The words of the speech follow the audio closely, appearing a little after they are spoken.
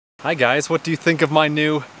Hi guys, what do you think of my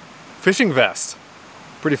new fishing vest?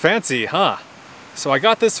 Pretty fancy, huh? So I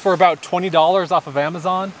got this for about $20 off of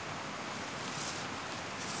Amazon.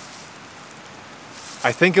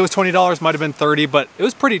 I think it was $20, might have been $30, but it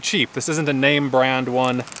was pretty cheap. This isn't a name brand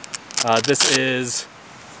one. This is,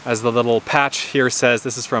 as the little patch here says,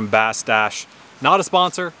 this is from Bass Dash. Not a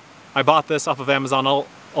sponsor. I bought this off of Amazon.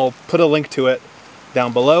 I'll put a link to it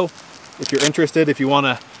down below if you're interested, if you want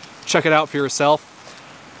to check it out for yourself.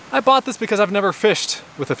 I bought this because I've never fished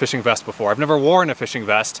with a fishing vest before. I've never worn a fishing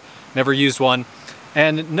vest, never used one,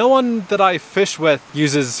 and no one that I fish with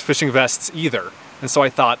uses fishing vests either. And so I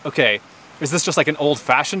thought, okay, is this just like an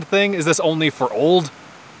old-fashioned thing? Is this only for old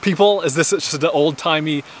people? Is this just an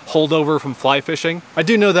old-timey holdover from fly fishing? I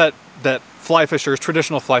do know that fly fishers,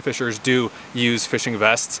 traditional fly fishers, do use fishing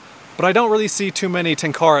vests, but I don't really see too many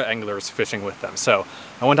Tenkara anglers fishing with them. So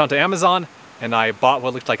I went onto Amazon and I bought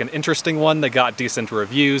what looked like an interesting one that got decent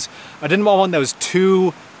reviews. I didn't want one that was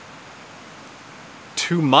too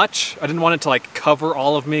much. I didn't want it to like cover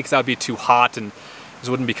all of me because that would be too hot and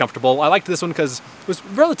just wouldn't be comfortable. I liked this one because it was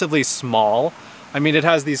relatively small. I mean, it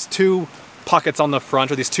has these two pockets on the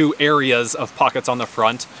front, or these two areas of pockets on the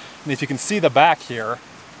front. And if you can see the back here,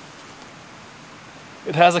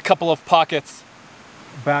 it has a couple of pockets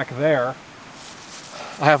back there.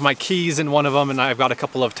 I have my keys in one of them, and I've got a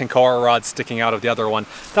couple of Tenkara rods sticking out of the other one.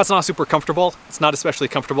 That's not super comfortable. It's not especially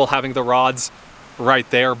comfortable having the rods right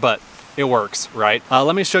there, but it works, right?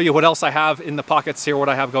 Let me show you what else I have in the pockets here, what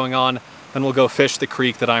I have going on. Then we'll go fish the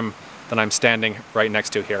creek that I'm standing right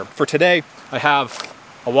next to here. For today, I have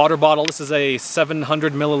a water bottle. This is a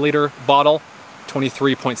 700 milliliter bottle,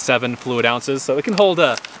 23.7 fluid ounces, so it can hold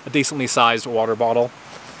a decently sized water bottle.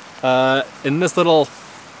 In this little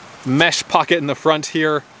mesh pocket in the front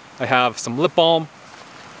here, I have some lip balm.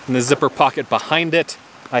 In the zipper pocket behind it,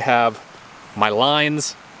 I have my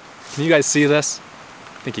lines. Can you guys see this?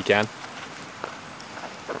 I think you can.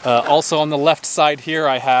 Also on the left side here,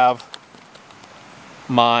 I have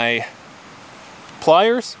my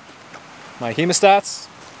pliers, my hemostats.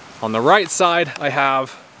 On the right side, I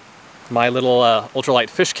have my little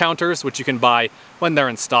ultralight fish counters, which you can buy when they're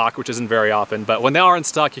in stock, which isn't very often, but when they are in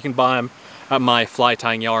stock, you can buy them at my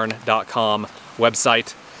flytyingyarn.com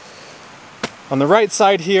website. On the right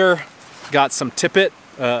side here, got some tippet,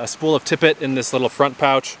 a spool of tippet in this little front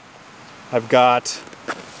pouch. I've got,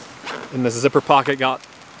 in this zipper pocket, got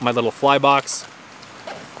my little fly box.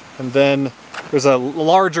 And then there's a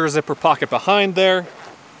larger zipper pocket behind there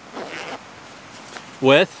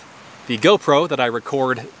with the GoPro that I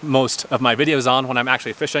record most of my videos on. When I'm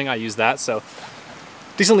actually fishing, I use that, so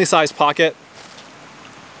decently sized pocket.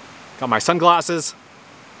 Got my sunglasses,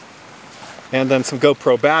 and then some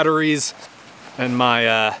GoPro batteries, and my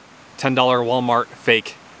 $10 Walmart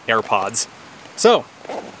fake AirPods. So,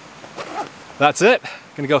 that's it.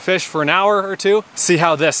 Gonna go fish for an hour or two, see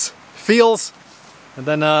how this feels, and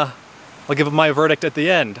then I'll give my verdict at the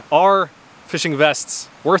end. Are fishing vests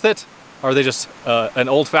worth it? Or are they just an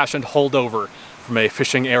old-fashioned holdover from a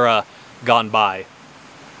fishing era gone by?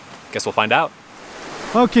 Guess we'll find out.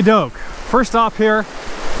 Okie doke. First off here,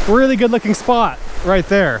 really good looking spot right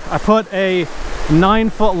there. I put a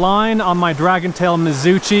 9-foot line on my Dragontail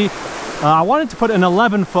Mizuchi. I wanted to put an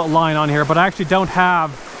 11-foot line on here, but I actually don't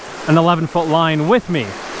have an 11-foot line with me,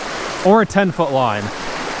 or a 10-foot line.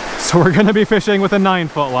 So we're gonna be fishing with a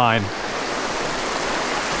 9-foot line.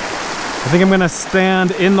 I think I'm gonna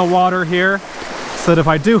stand in the water here so that if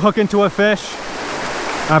I do hook into a fish,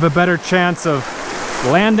 I have a better chance of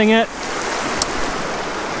landing it.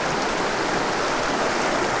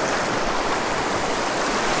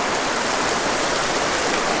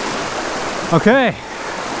 Okay.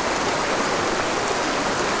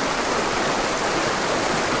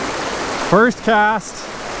 First cast.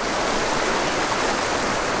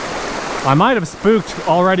 I might have spooked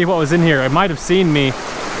already what was in here. It might have seen me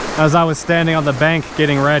as I was standing on the bank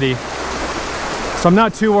getting ready. So I'm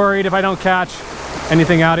not too worried if I don't catch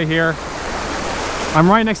anything out of here. I'm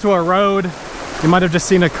right next to a road. You might have just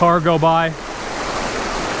seen a car go by.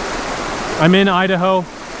 I'm in Idaho,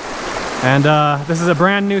 and this is a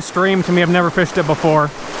brand new stream to me. I've never fished it before,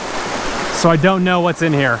 so I don't know what's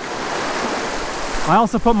in here. I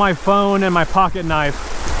also put my phone and my pocket knife,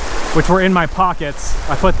 which were in my pockets.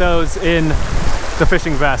 I put those in the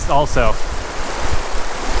fishing vest also.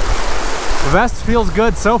 The vest feels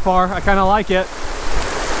good so far. I kind of like it.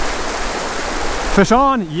 Fish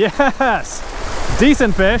on, yes!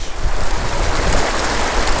 Decent fish.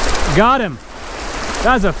 Got him.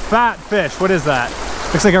 That's a fat fish. What is that?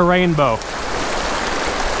 Looks like a rainbow.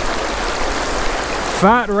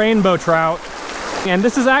 Fat rainbow trout. And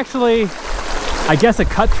this is actually I guess a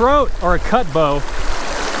cutthroat or a cut bow.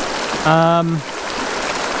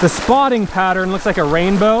 The spotting pattern looks like a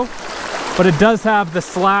rainbow, but it does have the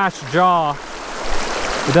slash jaw.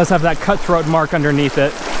 It does have that cutthroat mark underneath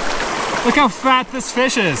it. Look how fat this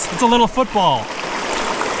fish is. It's a little football.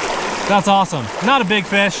 That's awesome. Not a big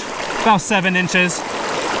fish, about 7 inches.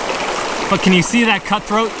 But can you see that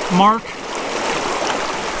cutthroat mark?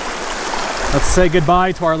 Let's say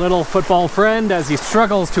goodbye to our little football friend as he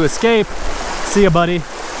struggles to escape. See ya, buddy.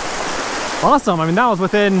 Awesome. I mean, that was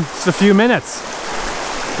within just a few minutes.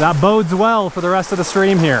 That bodes well for the rest of the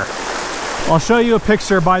stream here. I'll show you a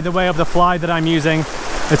picture, by the way, of the fly that I'm using.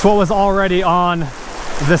 It's what was already on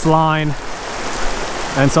this line,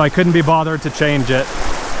 and so I couldn't be bothered to change it.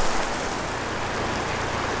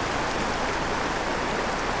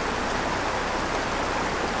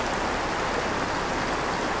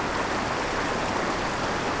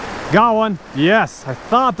 Got one. Yes, I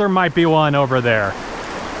thought there might be one over there.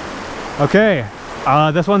 Okay,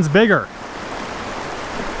 this one's bigger.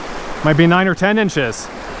 Might be 9 or 10 inches.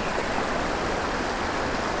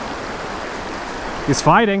 He's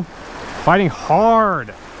fighting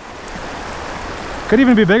hard. Could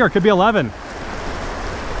even be bigger, could be 11.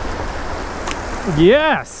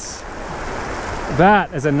 Yes!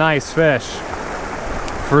 That is a nice fish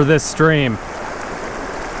for this stream.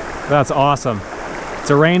 That's awesome. It's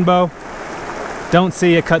a rainbow. Don't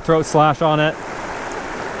see a cutthroat slash on it.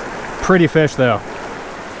 Pretty fish though.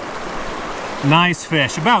 Nice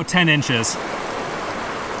fish, about 10 inches.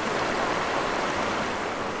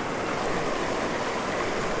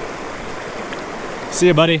 See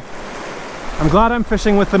ya, buddy. I'm glad I'm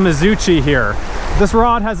fishing with the Mizuchi here. This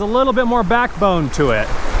rod has a little bit more backbone to it,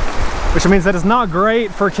 which means that it's not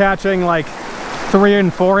great for catching like 3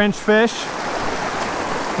 and 4 inch fish,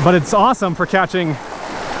 but it's awesome for catching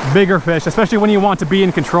bigger fish, especially when you want to be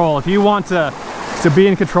in control. If you want to be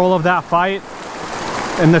in control of that fight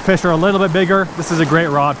and the fish are a little bit bigger, this is a great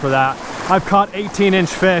rod for that. I've caught 18-inch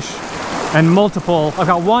fish and multiple, I've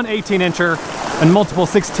got one 18-incher and multiple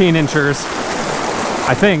 16-inchers,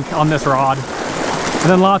 I think, on this rod. And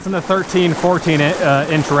then lots in the 13, 14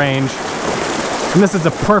 inch range. And this is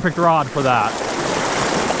a perfect rod for that.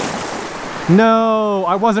 No,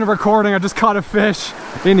 I wasn't recording, I just caught a fish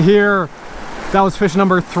in here. That was fish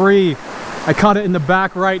number 3. I caught it in the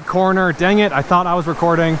back right corner. Dang it, I thought I was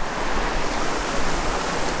recording.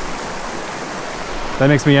 That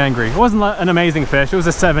makes me angry. It wasn't an amazing fish, it was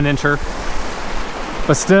a 7-incher.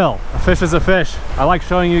 But still, a fish is a fish. I like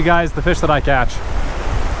showing you guys the fish that I catch.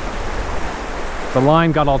 The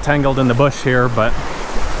line got all tangled in the bush here, but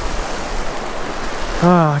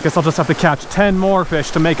I guess I'll just have to catch 10 more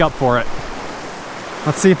fish to make up for it.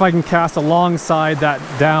 Let's see if I can cast alongside that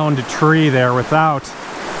downed tree there without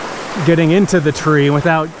getting into the tree,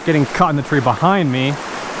 without getting caught in the tree behind me.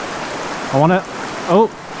 I want to... Oh,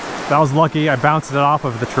 that was lucky. I bounced it off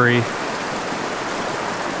of the tree.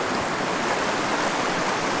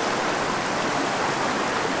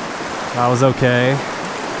 That was okay.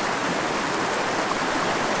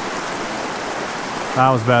 That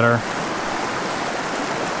was better.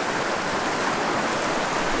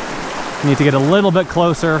 Need to get a little bit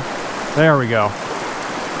closer. There we go.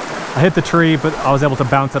 I hit the tree, but I was able to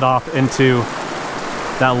bounce it off into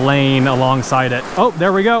that lane alongside it. Oh,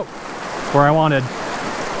 there we go. Where I wanted.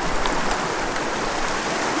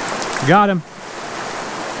 Got him.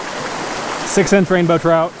 6-inch rainbow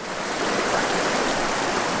trout.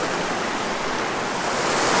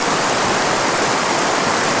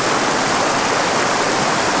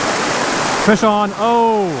 Fish on.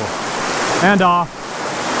 Oh, and off.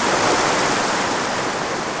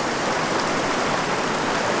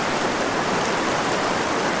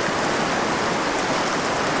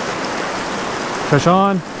 Fish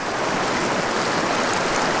on.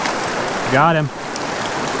 Got him.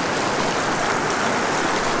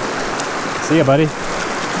 See ya, buddy.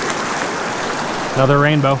 Another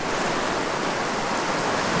rainbow.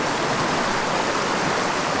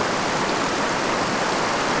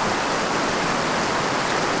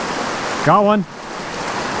 Got one.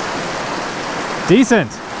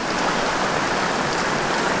 Decent.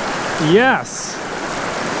 Yes.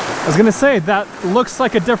 I was gonna say, that looks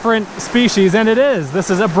like a different species, and it is.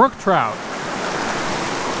 This is a brook trout.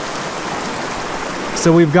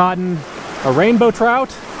 So we've gotten a rainbow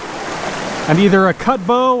trout, and either a cut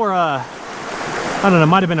bow or a, I don't know, it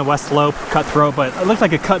might have been a West Slope cutthroat, but it looked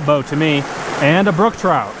like a cut bow to me, and a brook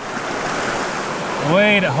trout.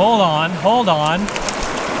 Wait, hold on, hold on.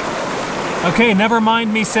 Okay, never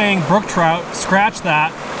mind me saying brook trout, scratch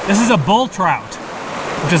that. This is a bull trout,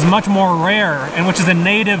 which is much more rare and which is a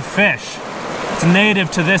native fish. It's native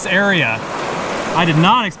to this area. I did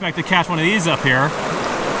not expect to catch one of these up here.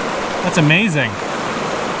 That's amazing.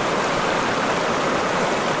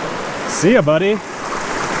 See ya, buddy.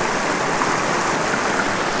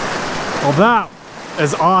 Well, that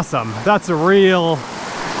is awesome. That's a real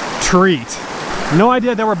treat. No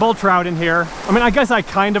idea there were bull trout in here. I mean, I guess I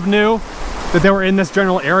kind of knew that they were in this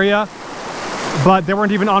general area, but they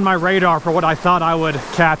weren't even on my radar for what I thought I would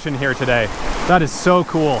catch in here today. That is so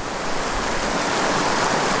cool.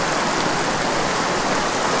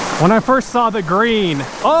 When I first saw the green,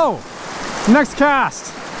 oh, next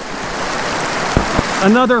cast,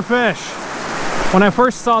 another fish. When I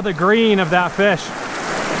first saw the green of that fish,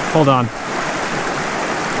 hold on.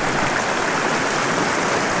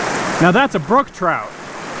 Now that's a brook trout.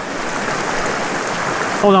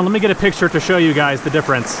 Hold on, let me get a picture to show you guys the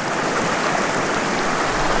difference.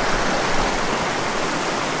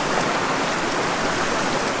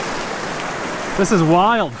 This is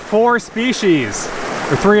wild, 4 species,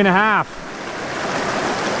 or 3.5.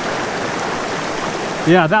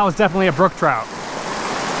 Yeah, that was definitely a brook trout.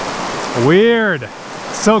 Weird.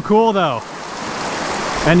 So cool though.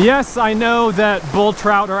 And yes, I know that bull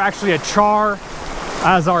trout are actually a char,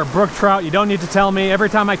 as are brook trout. You don't need to tell me. Every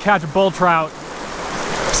time I catch a bull trout,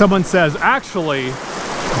 someone says, actually,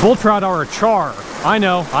 bull trout are a char. I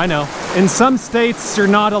know, I know. In some states, you're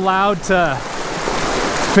not allowed to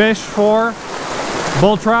fish for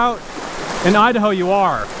bull trout. In Idaho, you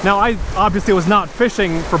are. Now, I obviously was not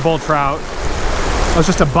fishing for bull trout. It was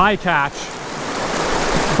just a bycatch.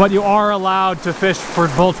 But you are allowed to fish for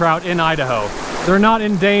bull trout in Idaho. They're not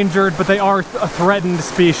endangered, but they are a threatened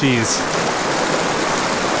species.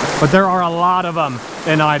 But there are a lot of them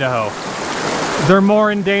in Idaho. They're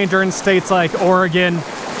more in danger in states like Oregon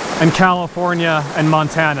and California and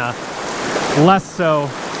Montana. Less so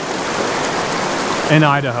in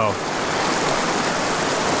Idaho.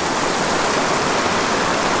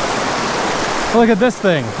 Look at this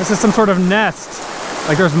thing. This is some sort of nest.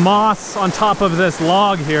 Like there's moss on top of this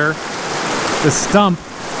log here, this stump.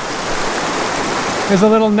 There's a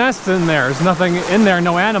little nest in there. There's nothing in there,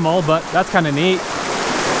 no animal, but that's kind of neat.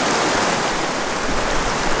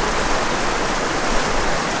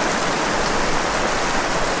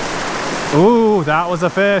 Ooh, that was a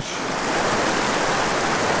fish.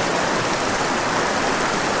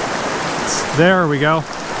 There we go.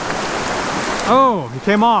 Oh, he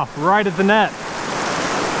came off right at the net.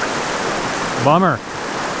 Bummer.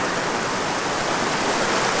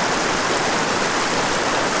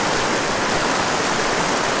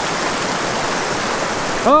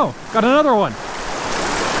 Oh, got another one.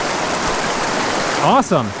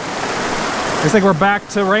 Awesome. Looks like we're back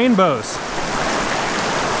to rainbows.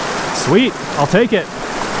 Sweet, I'll take it.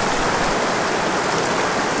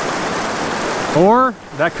 Or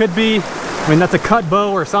that could be, I mean, that's a cut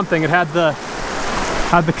bow or something. It had the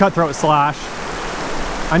cutthroat slash.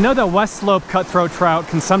 I know that West Slope cutthroat trout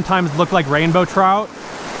can sometimes look like rainbow trout,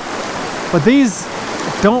 but these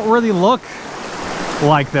don't really look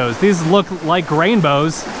like those. These look like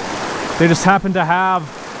rainbows. They just happen to have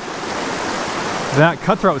that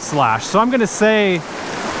cutthroat slash. So I'm gonna say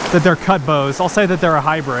that they're cut bows. I'll say that they're a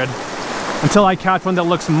hybrid until I catch one that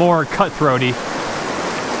looks more cutthroaty.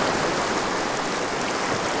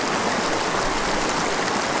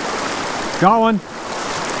 Got one.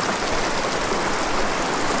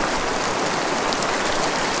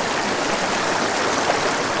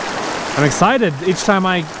 I'm excited each time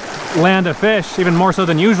I land a fish, even more so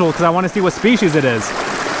than usual, because I want to see what species it is.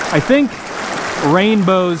 I think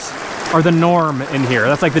rainbows are the norm in here.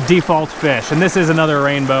 That's like the default fish, and this is another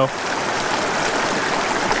rainbow.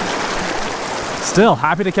 Still,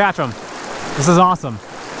 happy to catch them. This is awesome.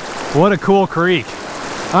 What a cool creek.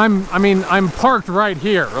 I'm parked right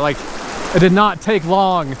here. Like, it did not take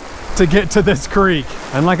long to get to this creek.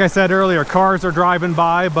 And like I said earlier, cars are driving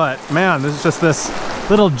by, but man, this is just this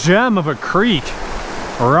little gem of a creek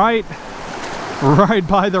right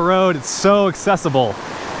by the road. It's so accessible.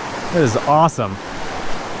 It is awesome.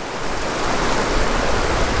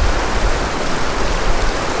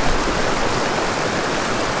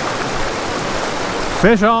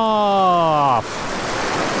 Fish off!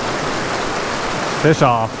 Fish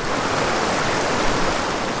off.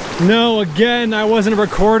 No, again, I wasn't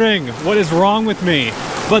recording. What is wrong with me?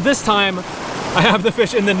 But this time, I have the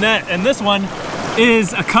fish in the net, and this one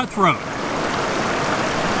is a cutthroat.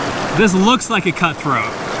 This looks like a cutthroat.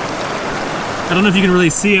 I don't know if you can really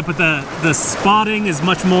see it, but the spotting is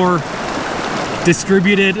much more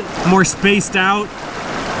distributed, more spaced out.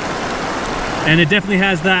 And it definitely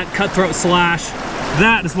has that cutthroat slash.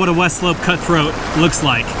 That is what a West Slope cutthroat looks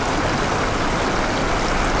like.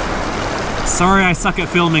 Sorry I suck at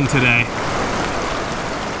filming today.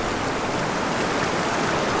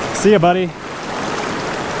 See ya, buddy.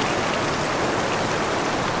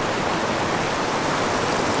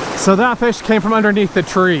 So that fish came from underneath the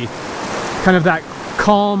tree. Kind of that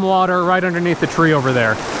calm water right underneath the tree over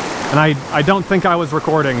there. And I don't think I was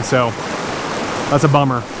recording, so that's a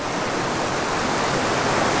bummer.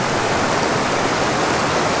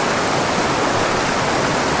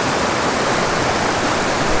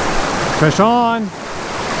 Fish on.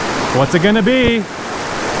 What's it gonna be?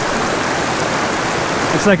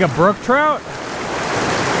 Looks like a brook trout.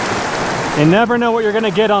 You never know what you're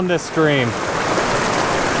gonna get on this stream.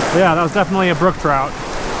 Yeah, that was definitely a brook trout.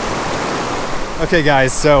 Okay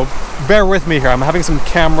guys, so bear with me here. I'm having some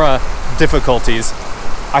camera difficulties.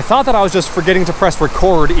 I thought that I was just forgetting to press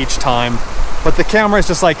record each time, but the camera is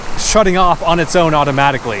just like shutting off on its own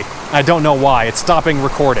automatically. I don't know why. It's stopping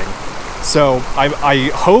recording. So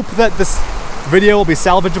I hope that this video will be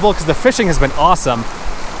salvageable because the fishing has been awesome,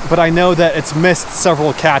 but I know that it's missed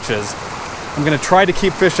several catches. I'm gonna try to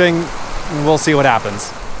keep fishing and we'll see what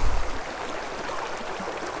happens.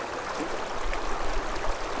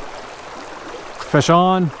 Fish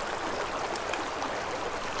on.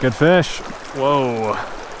 Good fish. Whoa.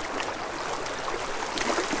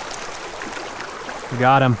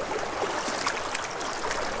 Got him.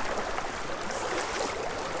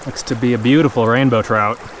 Looks to be a beautiful rainbow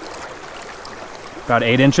trout. About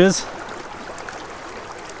 8 inches.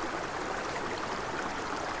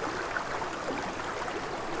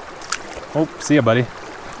 Oh, see ya, buddy.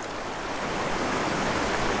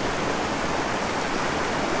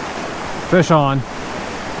 Fish on.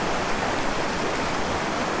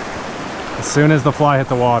 As soon as the fly hit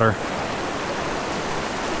the water.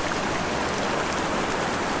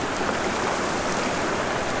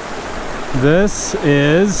 This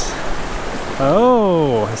is,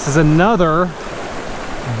 oh, this is another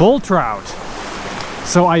bull trout.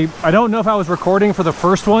 So I don't know if I was recording for the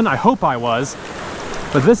first one. I hope I was.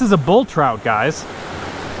 But this is a bull trout, guys.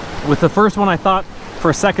 With the first one, I thought for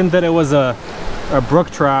a second that it was a brook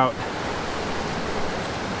trout.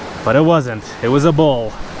 But it wasn't. It was a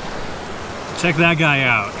bull. Check that guy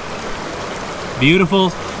out.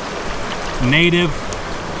 Beautiful, native,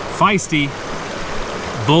 feisty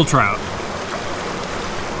bull trout.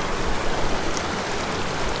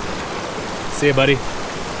 See ya, buddy.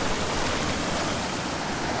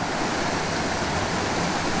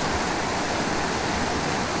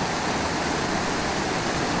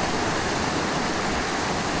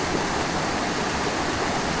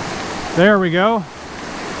 There we go.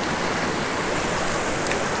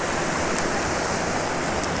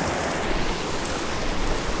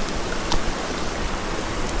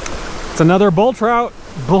 It's another bull trout.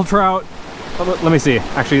 Bull trout. Let me see.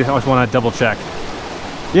 Actually, I just want to double check.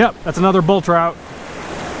 Yep, that's another bull trout.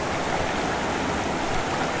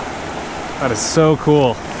 That is so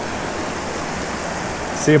cool.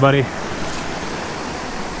 See you, buddy.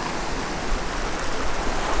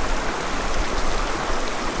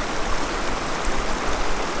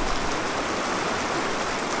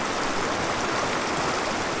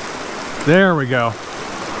 There we go.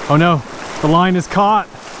 Oh no, the line is caught.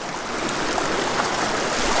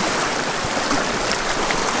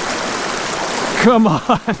 Come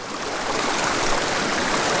on.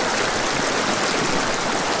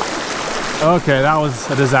 Okay, that was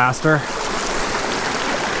a disaster.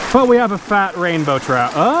 But we have a fat rainbow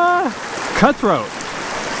trout. Cutthroat.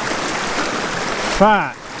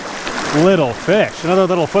 Fat little fish. Another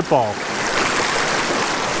little football.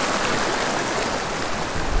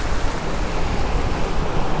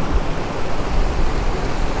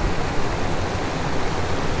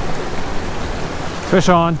 Fish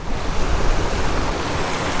on.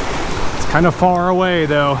 It's kind of far away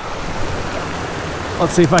though.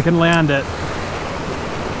 Let's see if I can land it.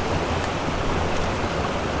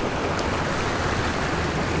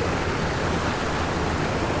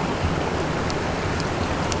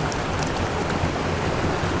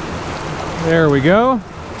 There we go.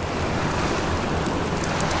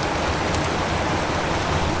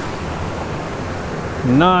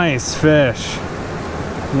 Nice fish.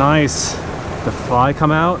 Nice. The fly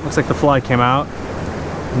come out? Looks like the fly came out.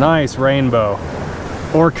 Nice rainbow.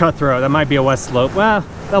 Or cutthroat. That might be a west slope. Well,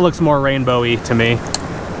 that looks more rainbowy to me.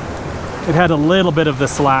 It had a little bit of the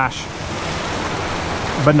slash,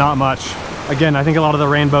 but not much. Again, I think a lot of the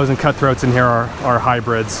rainbows and cutthroats in here are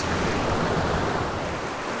hybrids.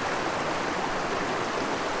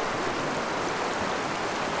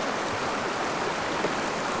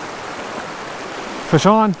 Fish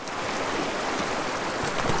on.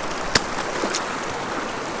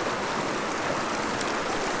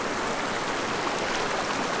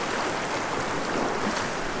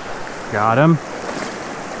 Got him.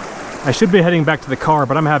 I should be heading back to the car,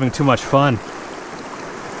 but I'm having too much fun.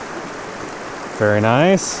 Very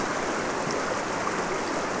nice.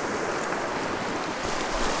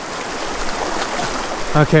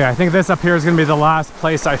 Okay, I think this up here is gonna be the last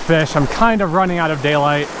place I fish. I'm kind of running out of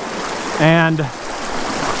daylight and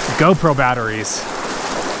GoPro batteries.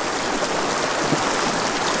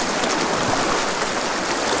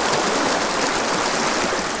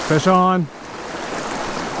 Fish on.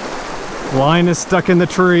 Line is stuck in the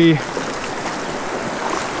tree.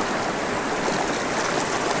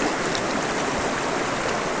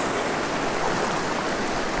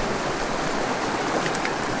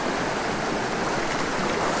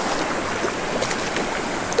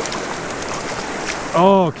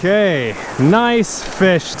 Okay, nice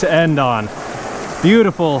fish to end on.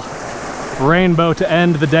 Beautiful rainbow to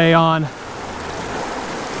end the day on.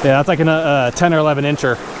 Yeah, that's like a 10 or 11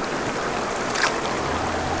 incher.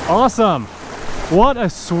 Awesome. What a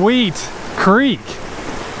sweet creek.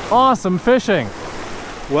 Awesome fishing.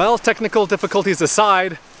 Well, technical difficulties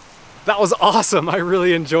aside, that was awesome. I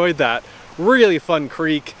really enjoyed that. Really fun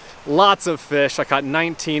creek. Lots of fish. I caught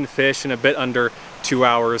 19 fish in a bit under 2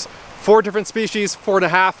 hours. 4 different species,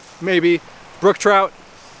 4.5 maybe. Brook trout,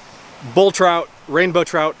 bull trout, rainbow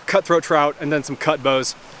trout, cutthroat trout, and then some cut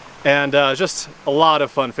bows. And just a lot of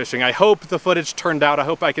fun fishing. I hope the footage turned out. I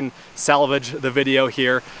hope I can salvage the video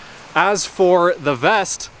here. As for the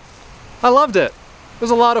vest, I loved it. It was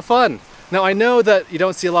a lot of fun. Now I know that you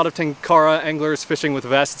don't see a lot of Tenkara anglers fishing with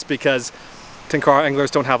vests because Tenkara anglers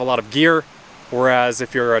don't have a lot of gear, whereas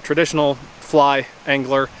if you're a traditional fly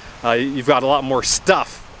angler, you've got a lot more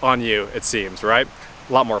stuff on you, it seems, right?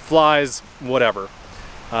 A lot more flies, whatever.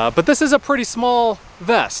 But this is a pretty small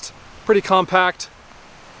vest, pretty compact.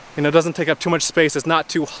 You know, doesn't take up too much space. It's not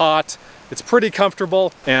too hot. It's pretty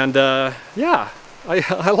comfortable, and yeah,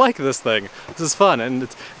 I like this thing. This is fun, and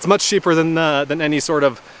it's much cheaper than any sort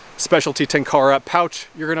of specialty Tenkara pouch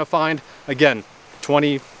you're gonna find. Again,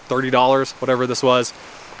 $20, $30, whatever this was.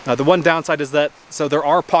 The one downside is that, so there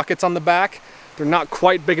are pockets on the back. They're not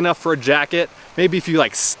quite big enough for a jacket. Maybe if you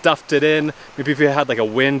like stuffed it in, maybe if you had like a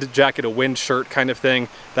wind jacket, a wind shirt kind of thing,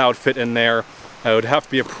 that would fit in there. It would have to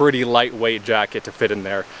be a pretty lightweight jacket to fit in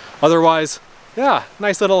there. Otherwise, yeah,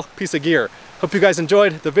 nice little piece of gear. Hope you guys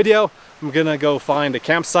enjoyed the video. I'm gonna go find a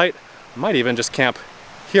campsite. I might even just camp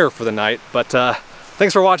here for the night, but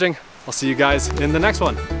thanks for watching. I'll see you guys in the next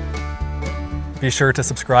one. Be sure to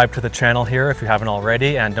subscribe to the channel here if you haven't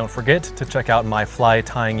already, and don't forget to check out my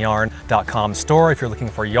flytyingyarn.com store if you're looking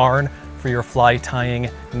for yarn for your fly tying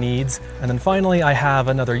needs. And then finally, I have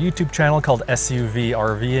another YouTube channel called SUV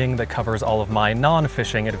RVing that covers all of my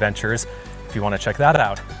non-fishing adventures if you want to check that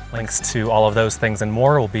out. Links to all of those things and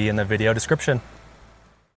more will be in the video description.